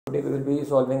Today we will be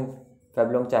solving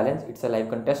Fablong challenge. It's a live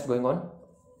contest going on.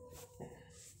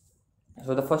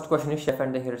 So the first question is chef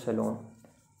and the hair salon.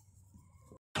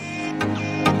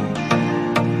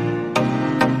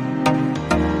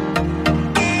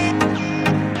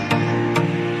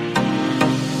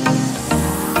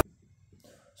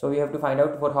 So we have to find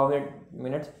out for how many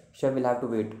minutes chef will have to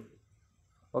wait.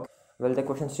 Okay. Well, the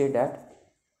question states that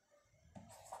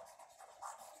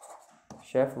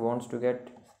chef wants to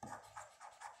get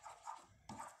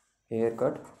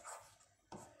haircut,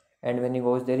 and when he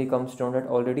goes there, he comes down that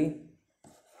already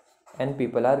and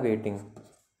people are waiting.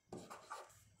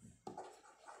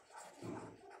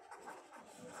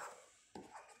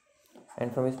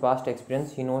 And from his past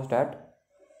experience, he knows that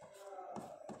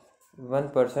one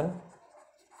person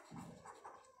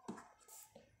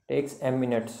takes m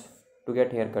minutes to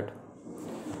get haircut.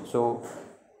 So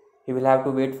he will have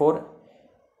to wait for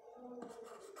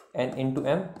n into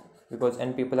m because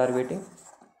n people are waiting.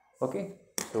 Okay,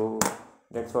 so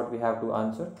that's what we have to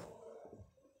answer.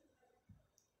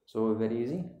 So very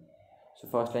easy. So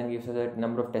first line gives us the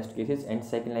number of test cases and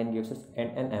second line gives us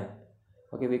n and m.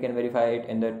 Okay, we can verify it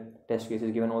in the test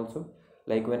cases given also.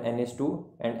 Like when n is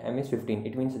 2 and m is 15,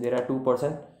 it means there are 2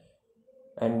 person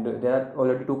and there are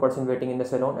already 2 person waiting in the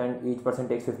salon and each person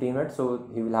takes 15 minutes, so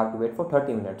he will have to wait for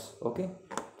 30 minutes. Okay,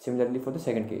 similarly for the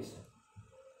second case.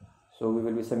 So we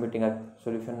will be submitting a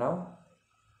solution now.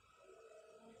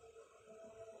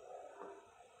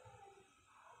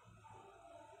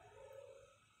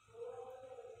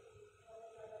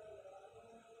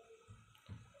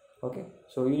 Okay,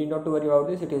 so you need not to worry about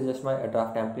this, it is just my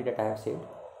draft template that I have saved.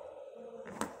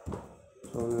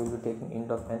 So we will be taking int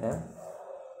of nm,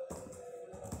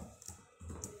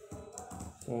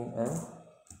 same n,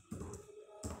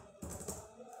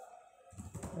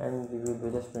 and we will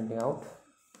be just printing out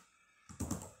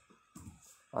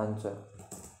answer.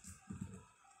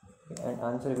 Okay, and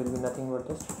answer will be nothing but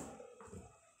just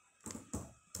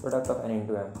product of n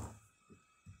into m.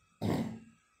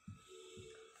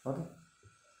 Okay.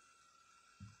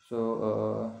 So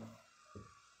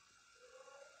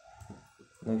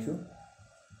no issue.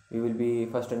 We will be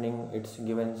first running its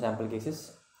given sample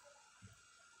cases.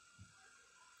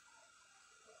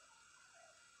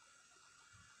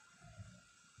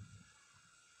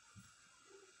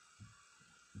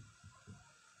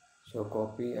 So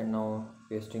copy and now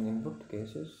pasting input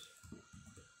cases.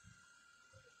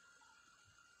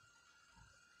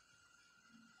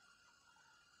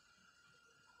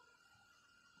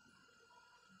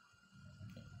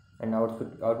 And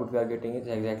output we are getting is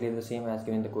exactly the same as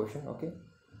given in the question. Okay,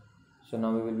 so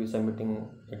now we will be submitting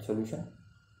its solution.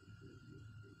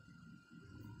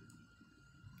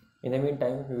 In the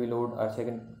meantime, we will load our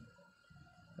second,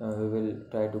 we will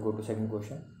try to go to second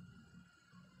question.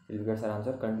 We will get our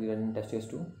answer. Currently running test case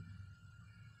 2.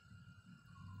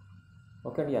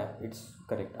 Okay, yeah, it's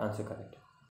correct, answer correct.